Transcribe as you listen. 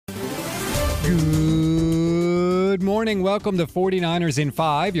Good morning. Welcome to 49ers in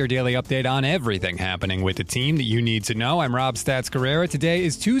 5, your daily update on everything happening with the team that you need to know. I'm Rob Stats Guerrera. Today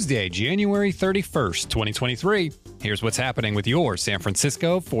is Tuesday, January 31st, 2023. Here's what's happening with your San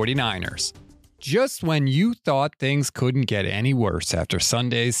Francisco 49ers. Just when you thought things couldn't get any worse after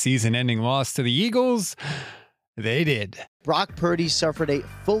Sunday's season-ending loss to the Eagles, they did. Brock Purdy suffered a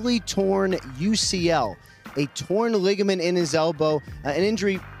fully torn UCL, a torn ligament in his elbow, an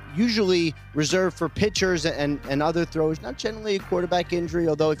injury usually reserved for pitchers and other throwers, not generally a quarterback injury,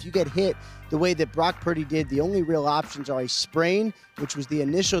 although if you get hit the way that Brock Purdy did, the only real options are a sprain, which was the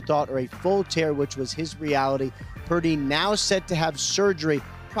initial thought, or a full tear, which was his reality. Purdy now set to have surgery,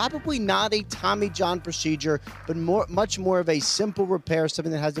 probably not a Tommy John procedure, but much more of a simple repair,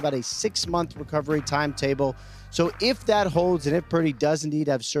 something that has about a 6-month recovery timetable. So if that holds, and if Purdy does indeed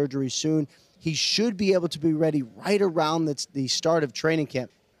have surgery soon, he should be able to be ready right around the start of training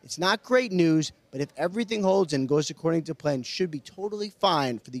camp. It's not great news, but if everything holds and goes according to plan, should be totally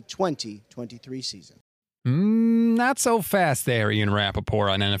fine for the 2023 season. Not so fast there, Ian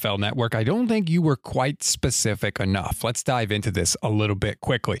Rappaport on NFL Network. I don't think you were quite specific enough. Let's dive into this a little bit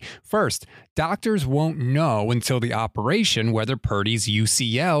quickly. First, doctors won't know until the operation whether Purdy's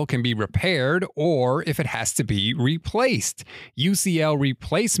UCL can be repaired or if it has to be replaced. UCL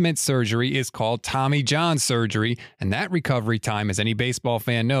replacement surgery is called Tommy John surgery, and that recovery time, as any baseball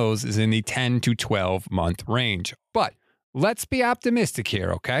fan knows, is in the 10 to 12 month range. But let's be optimistic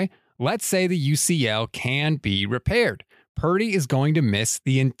here, okay? Let's say the UCL can be repaired. Purdy is going to miss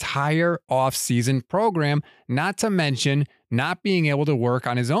the entire offseason program, not to mention not being able to work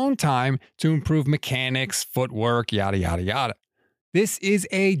on his own time to improve mechanics, footwork, yada, yada, yada. This is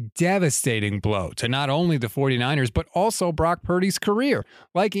a devastating blow to not only the 49ers, but also Brock Purdy's career.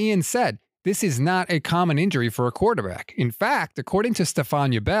 Like Ian said, this is not a common injury for a quarterback. In fact, according to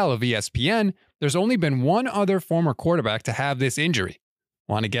Stephon Ubell of ESPN, there's only been one other former quarterback to have this injury.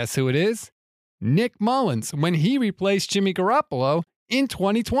 Want to guess who it is? Nick Mullins, when he replaced Jimmy Garoppolo in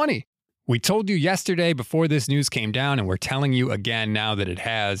 2020. We told you yesterday before this news came down, and we're telling you again now that it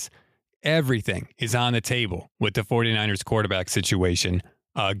has. Everything is on the table with the 49ers quarterback situation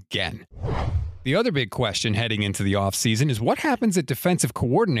again. The other big question heading into the offseason is what happens at defensive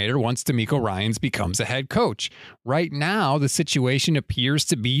coordinator once DeMeco Ryans becomes a head coach. Right now, the situation appears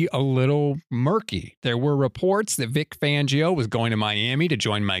to be a little murky. There were reports that Vic Fangio was going to Miami to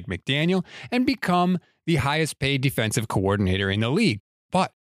join Mike McDaniel and become the highest paid defensive coordinator in the league.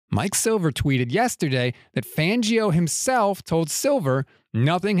 But Mike Silver tweeted yesterday that Fangio himself told Silver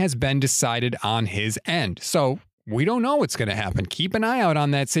nothing has been decided on his end. So we don't know what's going to happen. Keep an eye out on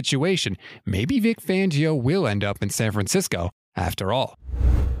that situation. Maybe Vic Fangio will end up in San Francisco after all.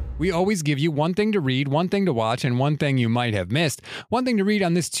 We always give you one thing to read, one thing to watch, and one thing you might have missed. One thing to read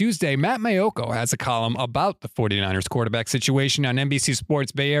on this Tuesday, Matt Mayoko has a column about the 49ers quarterback situation on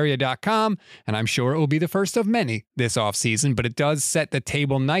NBCSportsBayArea.com, and I'm sure it will be the first of many this offseason, but it does set the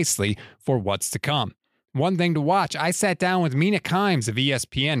table nicely for what's to come. One thing to watch, I sat down with Mina Kimes of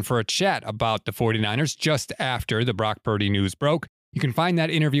ESPN for a chat about the 49ers just after the Brock Purdy news broke. You can find that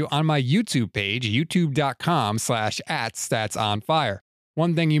interview on my YouTube page, youtube.com/@statsonfire.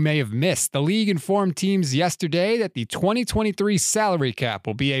 One thing you may have missed, the league informed teams yesterday that the 2023 salary cap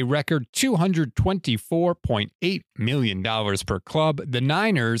will be a record $224.8 million per club. The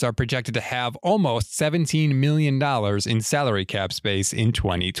Niners are projected to have almost $17 million in salary cap space in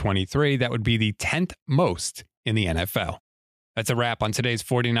 2023. That would be the 10th most in the NFL. That's a wrap on today's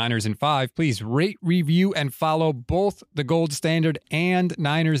 49ers in 5. Please rate, review, and follow both the Gold Standard and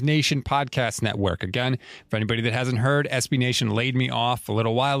Niners Nation podcast network. Again, for anybody that hasn't heard, SB Nation laid me off a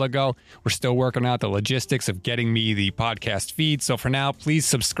little while ago. We're still working out the logistics of getting me the podcast feed. So for now, please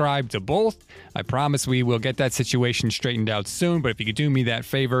subscribe to both. I promise we will get that situation straightened out soon. But if you could do me that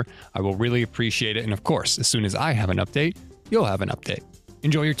favor, I will really appreciate it. And of course, as soon as I have an update, you'll have an update.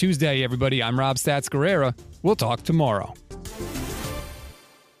 Enjoy your Tuesday, everybody. I'm Rob Stats Guerrera. We'll talk tomorrow.